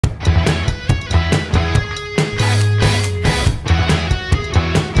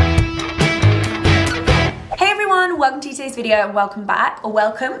today's video and welcome back, or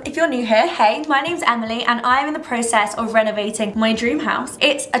welcome if you're new here. Hey, my name's Emily and I'm in the process of renovating my dream house.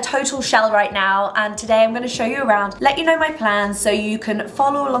 It's a total shell right now and today I'm going to show you around, let you know my plans so you can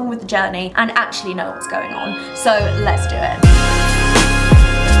follow along with the journey and actually know what's going on. So let's do it.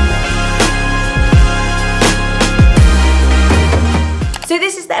 So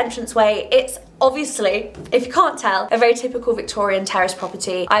this is the entranceway. It's obviously, if you can't tell, a very typical Victorian terrace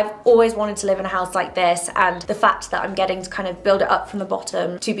property. I've always wanted to live in a house like this, and the fact that I'm getting to kind of build it up from the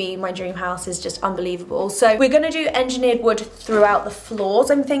bottom to be my dream house is just unbelievable. So we're gonna do engineered wood throughout the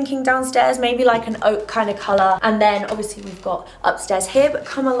floors. I'm thinking downstairs, maybe like an oak kind of color. And then obviously we've got upstairs here, but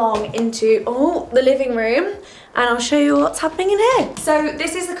come along into, the living room and I'll show you what's happening in here. So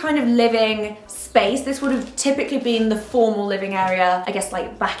this is the kind of living space. This would have typically been the formal living area, I guess,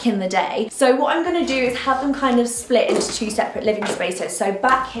 like back in the day. So what I'm gonna do is have them kind of split into two separate living spaces. So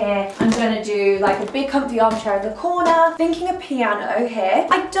back here, I'm gonna do like a big comfy armchair in the corner, thinking a piano here.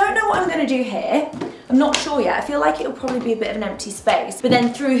 I don't know what I'm gonna do here. I'm not sure yet. I feel like it'll probably be a bit of an empty space. But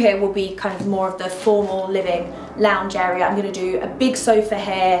then through here will be kind of more of the formal living lounge area. I'm gonna do a big sofa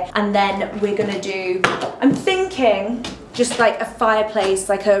here, and then we're gonna do, I'm thinking, just like a fireplace,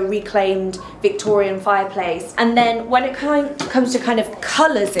 like a reclaimed Victorian fireplace. And then when it comes to kind of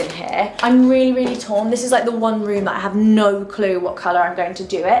colours in here, I'm really torn. This is like the one room that I have no clue what colour I'm going to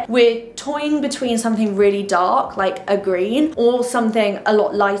do it. We're toying between something really dark, like a green, or something a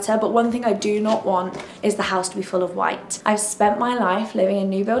lot lighter, but one thing I do not want is the house to be full of white. I've spent my life living in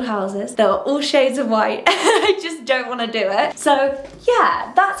new build houses that are all shades of white. I just don't want to do it. So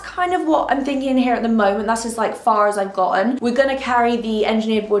yeah, that's kind of what I'm thinking here at the moment. That's as like far as I've gotten. We're gonna carry the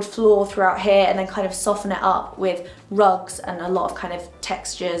engineered wood floor throughout here and then kind of soften it up with rugs and a lot of kind of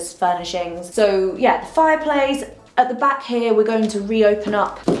textures, furnishings. So yeah, the fireplace. At the back here, we're going to reopen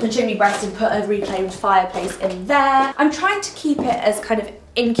up the chimney breast and put a reclaimed fireplace in there. I'm trying to keep it as kind of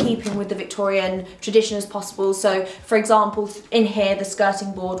in keeping with the Victorian tradition as possible. So for example, in here the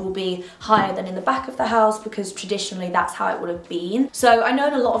skirting board will be higher than in the back of the house because traditionally that's how it would have been. So I know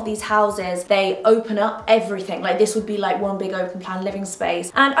in a lot of these houses they open up everything, like this would be like one big open plan living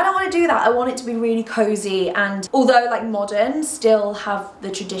space, and I don't want to do that. I want it to be really cozy and, although like modern, still have the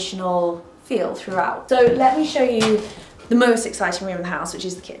traditional feel throughout. So let me show you the most exciting room in the house, which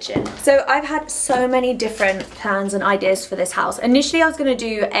is the kitchen. So I've had so many different plans and ideas for this house. Initially I was gonna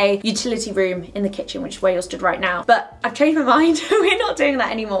do a utility room in the kitchen, which is where you're stood right now, but I've changed my mind. We're not doing that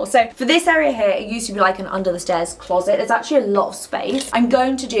anymore. So for this area here, it used to be like an under the stairs closet. There's actually a lot of space. I'm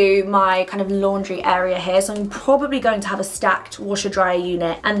going to do my kind of laundry area here, so I'm probably going to have a stacked washer dryer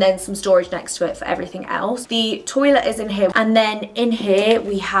unit and then some storage next to it for everything else. The toilet is in here, and then in here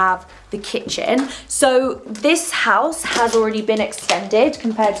we have the kitchen. So this house has already been extended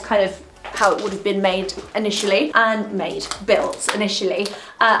compared to kind of how it would have been made initially and built initially.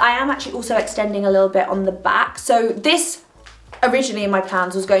 I am actually also extending a little bit on the back. So this originally in my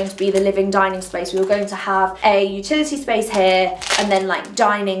plans was going to be the living dining space. We were going to have a utility space here and then like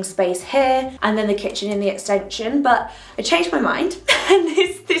dining space here and then the kitchen in the extension, but I changed my mind and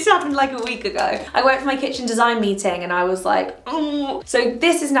this happened like a week ago. I went for my kitchen design meeting and I was like, oh. So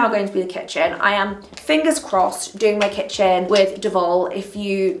this is now going to be the kitchen. I am, fingers crossed, doing my kitchen with Duval. If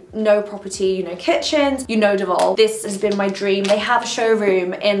you know property, you know kitchens, you know Duval. This has been my dream. They have a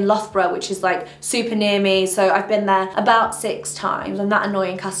showroom in Loughborough, which is like super near me. So I've been there about 6 times. I'm that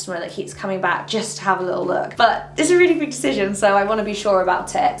annoying customer that keeps coming back just to have a little look. But it's a really big decision, so I want to be sure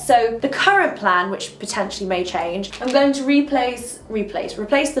about it. So the current plan, which potentially may change, I'm going to replace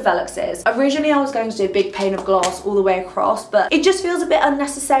the Veluxes. Originally I was going to do a big pane of glass all the way across, but it just feels a bit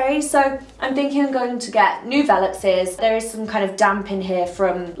unnecessary, so I'm thinking I'm going to get new Veluxes. There is some kind of damp in here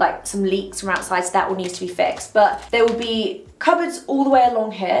from like some leaks from outside, so that will need to be fixed, but there will be cupboards all the way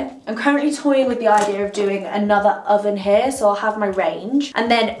along here. I'm currently toying with the idea of doing another oven here, so I'll have my range, and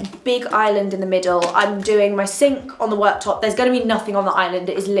then big island in the middle. I'm doing my sink on the worktop. There's going to be nothing on the island.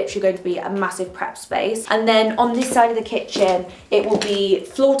 It is literally going to be a massive prep space. And then on this side of the kitchen, it will be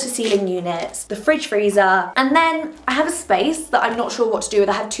floor to ceiling units, the fridge freezer, and then I have a space that I'm not sure what to do with.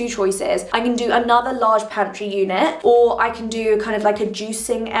 I have 2 choices. I can do another large pantry unit, or I can do kind of like a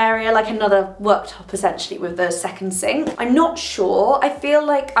juicing area, like another worktop essentially with the second sink. I'm not sure. I feel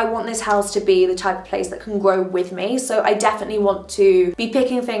like I want this house to be the type of place that can grow with me, so I definitely want to be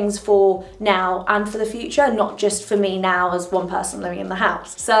picking things for now and for the future, not just for me now as one person living in the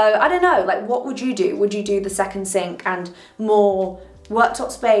house. So I don't know, like what would you do? Would you do the second sink and more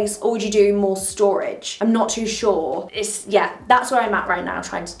worktop space, or would you do more storage? I'm not too sure. Yeah, that's where I'm at right now,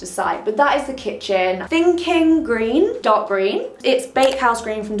 trying to decide. But that is the kitchen. Thinking green, dark green. It's bakehouse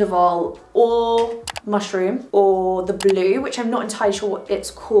green from Deval, or mushroom, or the blue, which I'm not entirely sure what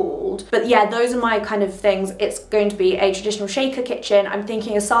it's called. But yeah, those are my kind of things. It's going to be a traditional shaker kitchen. I'm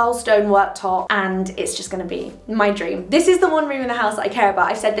thinking a stone worktop, and it's just going to be my dream. This is the one room in the house that I care about.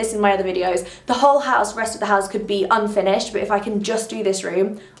 I've said this in my other videos. The whole house, rest of the house could be unfinished, but if I can just do this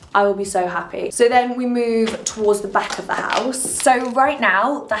room, I will be so happy. So then we move towards the back of the house. So right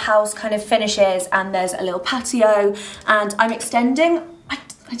now, the house kind of finishes and there's a little patio, and I'm extending.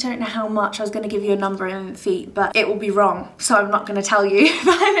 I don't know how much. I was going to give you a number in feet, but it will be wrong. So I'm not going to tell you.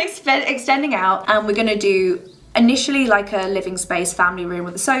 But I'm extending out, and we're going to do initially like a living space, family room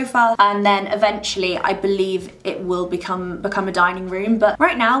with a sofa, and then eventually I believe it will become a dining room. But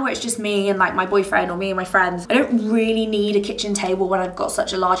right now, where it's just me and like my boyfriend or me and my friends, I don't really need a kitchen table when I've got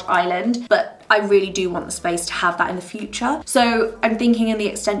such a large island, but I really do want the space to have that in the future. So I'm thinking in the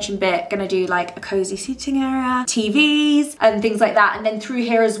extension bit, gonna do like a cozy seating area, TVs and things like that. And then through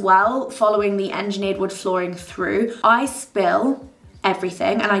here as well, following the engineered wood flooring through, I spill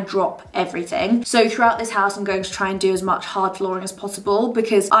everything and I drop everything. So throughout this house, I'm going to try and do as much hard flooring as possible,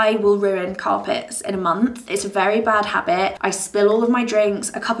 because I will ruin carpets in a month. It's a very bad habit. I spill all of my drinks,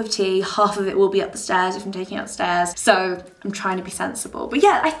 a cup of tea, half of it will be up the stairs if I'm taking it upstairs. So I'm trying to be sensible. But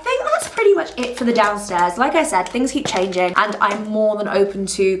yeah, I think that's pretty much it for the downstairs. Like I said, things keep changing, and I'm more than open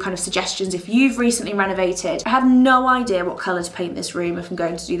to kind of suggestions if you've recently renovated. I have no idea what colour to paint this room if I'm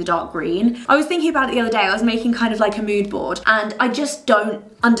going to do the dark green. I was thinking about it the other day. I was making kind of like a mood board, and I just don't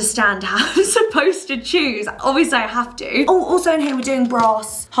understand how I'm supposed to choose. Obviously I have to. Oh, also in here we're doing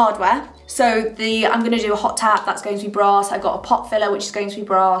brass hardware. So I'm gonna do a hot tap, that's going to be brass. I've got a pot filler, which is going to be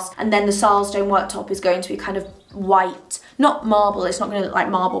brass. And then the stone worktop is going to be kind of white, not marble, it's not gonna look like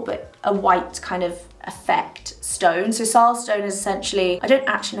marble, but a white kind of effect stone. So stone is essentially, I don't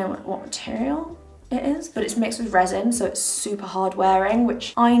actually know what material it is, but it's mixed with resin, so it's super hard wearing,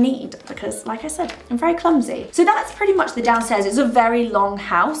 which I need because, like I said, I'm very clumsy. So that's pretty much the downstairs. It's a very long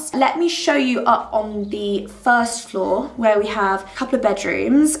house. Let me show you up on the first floor, where we have a couple of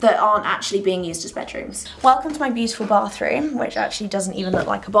bedrooms that aren't actually being used as bedrooms. Welcome to my beautiful bathroom, which actually doesn't even look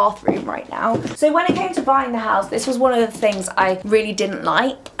like a bathroom right now. So when it came to buying the house, this was one of the things I really didn't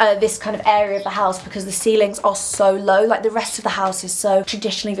like, this kind of area of the house, because the ceilings are so low. Like the rest of the house is so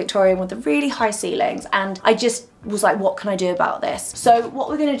traditionally Victorian with the really high ceilings. And I just was like, what can I do about this? So what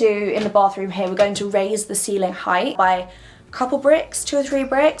we're going to do in the bathroom here, we're going to raise the ceiling height by a couple bricks, 2 or 3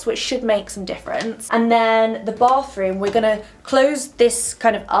 bricks, which should make some difference. And then the bathroom, we're going to close this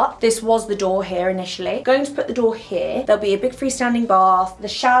kind of up. This was the door here initially. Going to put the door here. There'll be a big freestanding bath. The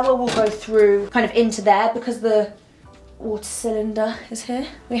shower will go through kind of into there, because the water cylinder is here.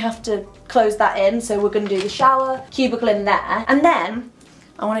 We have to close that in, so we're going to do the shower cubicle in there. And then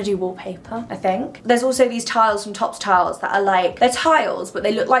I want to do wallpaper, I think. There's also these tiles from Tops Tiles that are like, they're tiles, but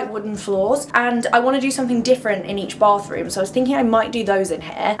they look like wooden floors. And I want to do something different in each bathroom. So I was thinking I might do those in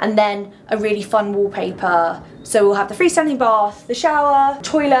here. And then a really fun wallpaper. So we'll have the freestanding bath, the shower,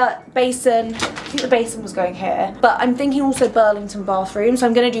 toilet, basin. I think the basin was going here. But I'm thinking also Burlington bathroom. So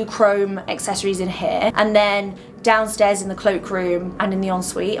I'm going to do chrome accessories in here. And then downstairs in the cloakroom and in the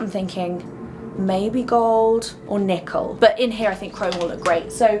ensuite, I'm thinking maybe gold or nickel, but in here I think chrome will look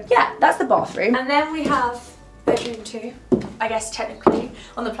great. So yeah, that's the bathroom. And then we have bedroom 2, I guess technically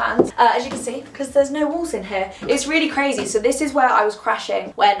on the plans, as you can see, because there's no walls in here. It's really crazy. So this is where I was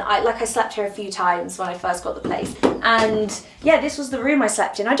crashing when I slept here a few times when I first got the place, and yeah, this was the room I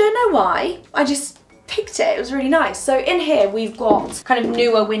slept in. I don't know why, I just picked it. It was really nice. So in here we've got kind of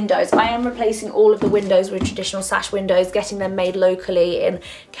newer windows. I am replacing all of the windows with traditional sash windows, getting them made locally in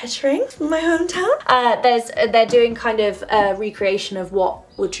Kettering, my hometown. They're doing kind of a recreation of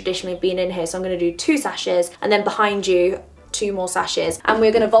what would traditionally have been in here. So I'm going to do 2 sashes, and then behind you 2 more sashes, and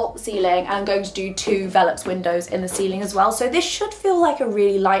we're going to vault the ceiling, and I'm going to do 2 Velux windows in the ceiling as well. So this should feel like a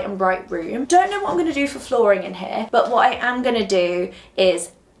really light and bright room. Don't know what I'm going to do for flooring in here, but what I am going to do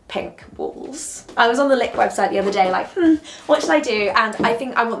is pink walls. I was on the Lick website the other day like, what should I do? And I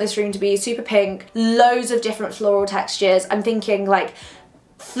think I want this room to be super pink, loads of different floral textures. I'm thinking like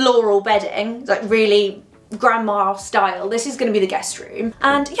floral bedding, like really grandma style. This is going to be the guest room.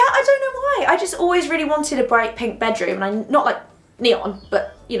 And yeah, I don't know why. I just always really wanted a bright pink bedroom, and I'm not like neon,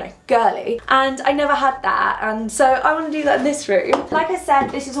 but you know, girly, and I never had that, and so I want to do that in this room. Like I said,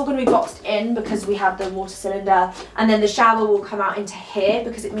 this is all going to be boxed in because we have the water cylinder, and then the shower will come out into here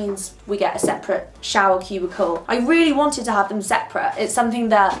because it means we get a separate shower cubicle. I really wanted to have them separate. It's something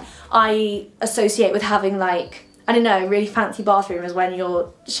that I associate with having like I don't know, really fancy bathroom is when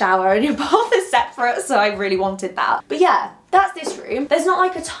your shower and your bath is separate, so I really wanted that. But yeah, that's this room. There's not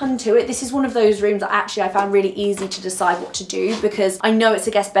like a ton to it. This is one of those rooms that actually I found really easy to decide what to do because I know it's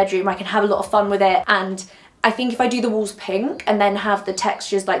a guest bedroom, I can have a lot of fun with it, and I think if I do the walls pink and then have the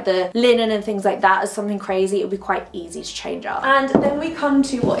textures like the linen and things like that as something crazy, it would be quite easy to change up. And then we come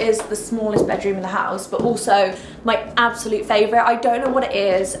to what is the smallest bedroom in the house, but also my absolute favourite. I don't know what it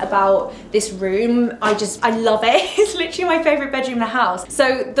is about this room. I love it. It's literally my favourite bedroom in the house.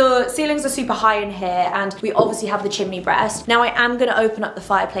 So the ceilings are super high in here and we obviously have the chimney breast. Now I am going to open up the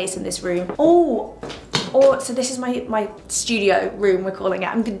fireplace in this room. So this is my studio room, we're calling it.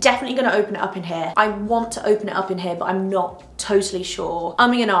 I'm definitely going to open it up in here. I want to open it up in here, but I'm not totally sure.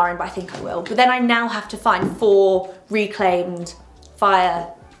 Umming and ahhing, but I think I will. But then I now have to find 4 reclaimed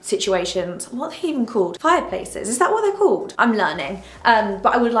fire situations. What are they even called? Fireplaces, is that what they're called? I'm learning, but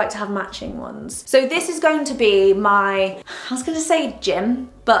I would like to have matching ones. So this is going to be my, I was gonna say gym,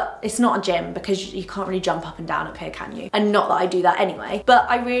 but it's not a gym because you can't really jump up and down up here, can you? And not that I do that anyway, but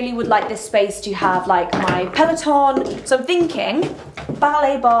I really would like this space to have like my Peloton. So I'm thinking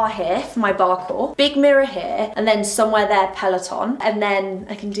ballet bar here for my bar core, big mirror here, and then somewhere there Peloton, and then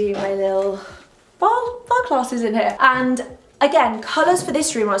I can do my little bar classes in here. And again, colours for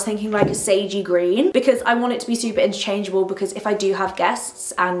this room, I was thinking like a sagey green because I want it to be super interchangeable, because if I do have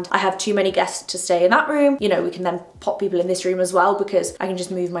guests and I have too many guests to stay in that room, you know, we can then pop people in this room as well because I can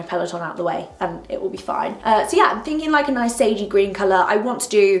just move my Peloton out of the way and it will be fine. So yeah, I'm thinking like a nice sagey green colour. I want to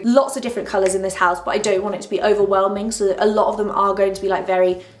do lots of different colours in this house, but I don't want it to be overwhelming, so a lot of them are going to be like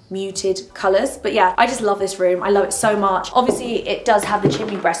very muted colours. But yeah, I just love this room. I love it so much. Obviously it does have the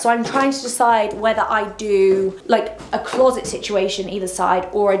chimney breast, so I'm trying to decide whether I do like a closet situation either side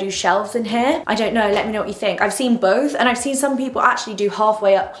or I do shelves in here. I don't know, let me know what you think. I've seen both, and I've seen some people actually do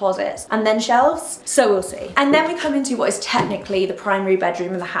halfway up closets and then shelves, so we'll see. And then we come into what is technically the primary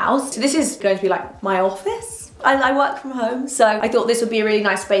bedroom in the house. So this is going to be like my office. I work from home, so I thought this would be a really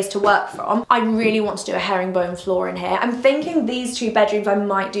nice space to work from. I really want to do a herringbone floor in here. I'm thinking these 2 bedrooms I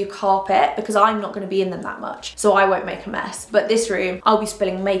might do carpet because I'm not going to be in them that much, so I won't make a mess. But this room, I'll be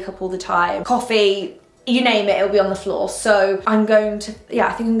spilling makeup all the time, coffee, you name it, it'll be on the floor. So I'm going to, yeah,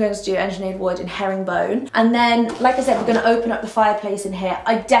 I think I'm going to do engineered wood and herringbone. And then, like I said, we're going to open up the fireplace in here.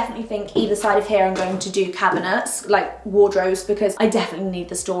 I definitely think either side of here I'm going to do cabinets, like wardrobes, because I definitely need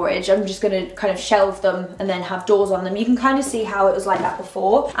the storage. I'm just going to kind of shelve them and then have doors on them. You can kind of see how it was like that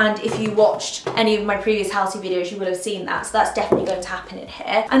before. And if you watched any of my previous housey videos, you would have seen that. So that's definitely going to happen in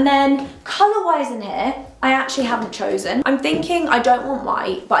here. And then colour-wise in here, I actually haven't chosen. I'm thinking I don't want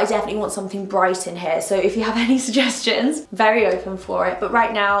white, but I definitely want something bright in here. So if you have any suggestions, very open for it. But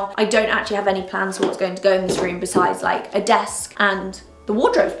right now, I don't actually have any plans for what's going to go in this room besides like a desk and the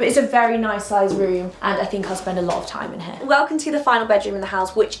wardrobes, but it's a very nice size room and I think I'll spend a lot of time in here. Welcome to the final bedroom in the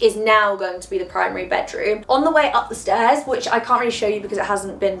house, which is now going to be the primary bedroom. On the way up the stairs, which I can't really show you because it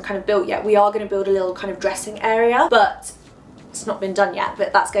hasn't been kind of built yet, we are going to build a little kind of dressing area, but it's not been done yet,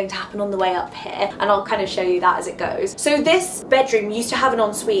 but that's going to happen on the way up here, and I'll kind of show you that as it goes. So this bedroom used to have an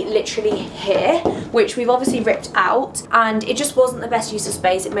ensuite literally here, which we've obviously ripped out, and it just wasn't the best use of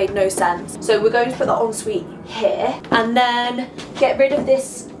space. It made no sense. So we're going to put the ensuite here, and then get rid of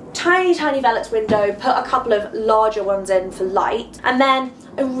this tiny Velux window, put a couple of larger ones in for light, and then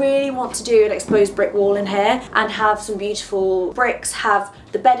I really want to do an exposed brick wall in here and have some beautiful bricks, have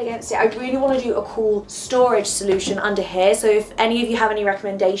the bed against it. I really want to do a cool storage solution under here, so if any of you have any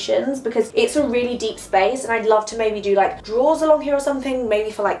recommendations, because it's a really deep space and I'd love to maybe do like drawers along here or something,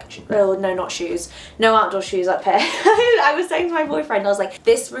 maybe for like, oh no, not shoes, no outdoor shoes up here. I was saying to my boyfriend, I was like,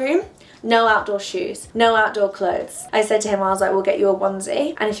 this room, no outdoor shoes, no outdoor clothes. I said to him, I was like, we'll get you a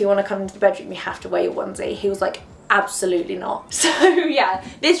onesie, and if you want to come into the bedroom you have to wear your onesie. He was like, absolutely not. So yeah,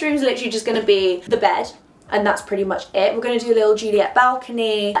 this room's literally just going to be the bed, and that's pretty much it. We're going to do a little Juliet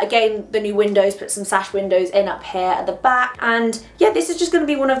balcony. Again, the new windows, put some sash windows in up here at the back. And yeah, this is just going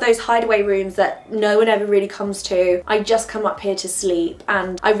to be one of those hideaway rooms that no one ever really comes to. I just come up here to sleep,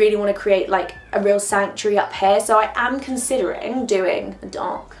 and I really want to create like a real sanctuary up here. So I am considering doing a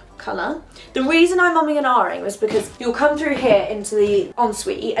dark colour. The reason I'm umming and ahhing was because you'll come through here into the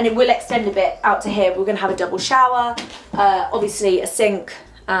ensuite and it will extend a bit out to here. We're going to have a double shower, obviously a sink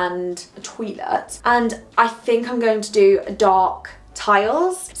and a toilet, and I think I'm going to do a dark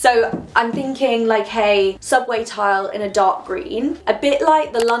tiles. So I'm thinking like a subway tile in a dark green, a bit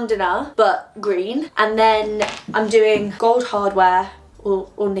like the Londoner but green, and then I'm doing gold hardware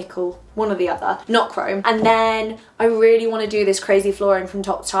or nickel, one or the other, not chrome. And then I really want to do this crazy flooring from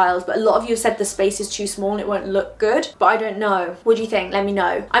top tiles, but a lot of you have said the space is too small and it won't look good, but I don't know. What do you think? Let me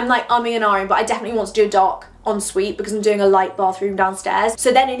know. I'm like umming and ahhing, but I definitely want to do a dark ensuite because I'm doing a light bathroom downstairs.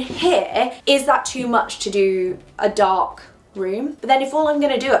 So then in here, is that too much to do a dark room? But then if all I'm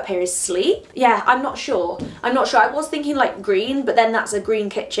gonna do up here is sleep, yeah, I'm not sure. I was thinking like green, but then that's a green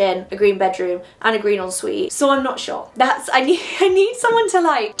kitchen, a green bedroom, and a green ensuite, so I'm not sure. I need someone to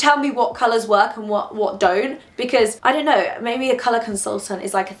like tell me what colours work and what don't, because I don't know, maybe a colour consultant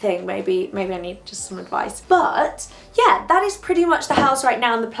is like a thing. Maybe I need just some advice. But yeah, that is pretty much the house right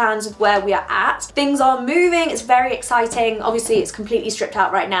now and the plans of where we are at. Things are moving, it's very exciting. Obviously it's completely stripped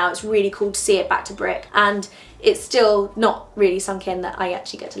out right now. It's really cool to see it back to brick, and it's still not really sunk in that I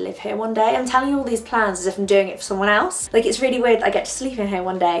actually get to live here one day. I'm telling you all these plans as if I'm doing it for someone else. Like, it's really weird I get to sleep in here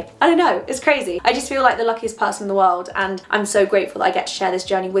one day. I don't know, it's crazy. I just feel like the luckiest person in the world, and I'm so grateful that I get to share this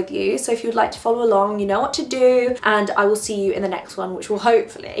journey with you. So if you would like to follow along, you know what to do, and I will see you in the next one, which will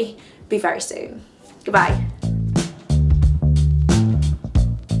hopefully be very soon. Goodbye.